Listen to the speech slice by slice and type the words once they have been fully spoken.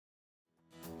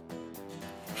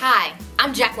Hi,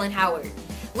 I'm Jacqueline Howard.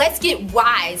 Let's get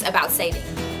wise about saving.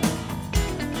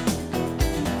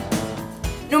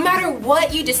 No matter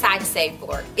what you decide to save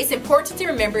for, it's important to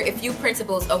remember a few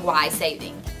principles of wise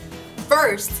saving.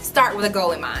 First, start with a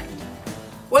goal in mind.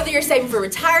 Whether you're saving for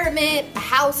retirement, a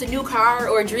house, a new car,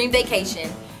 or a dream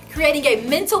vacation, creating a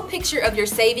mental picture of your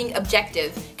saving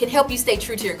objective can help you stay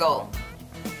true to your goal.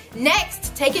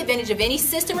 Next, take advantage of any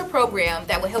system or program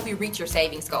that will help you reach your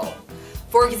savings goal.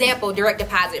 For example, direct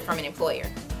deposit from an employer.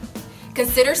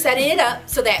 Consider setting it up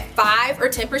so that 5 or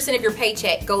 10% of your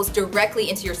paycheck goes directly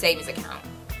into your savings account.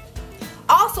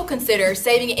 Also consider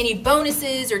saving any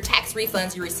bonuses or tax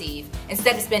refunds you receive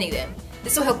instead of spending them.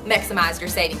 This will help maximize your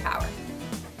saving power.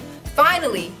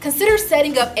 Finally, consider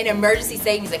setting up an emergency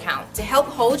savings account to help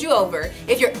hold you over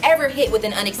if you're ever hit with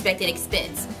an unexpected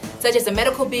expense, such as a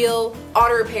medical bill,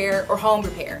 auto repair, or home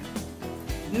repair.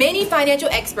 Many financial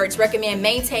experts recommend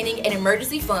maintaining an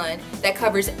emergency fund that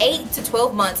covers 8 to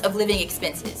 12 months of living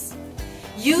expenses.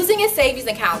 Using a savings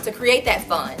account to create that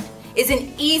fund is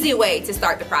an easy way to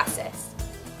start the process.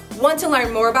 Want to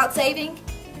learn more about saving?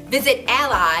 Visit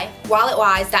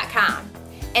AllyWalletWise.com,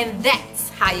 and that's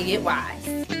how you get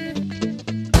wise.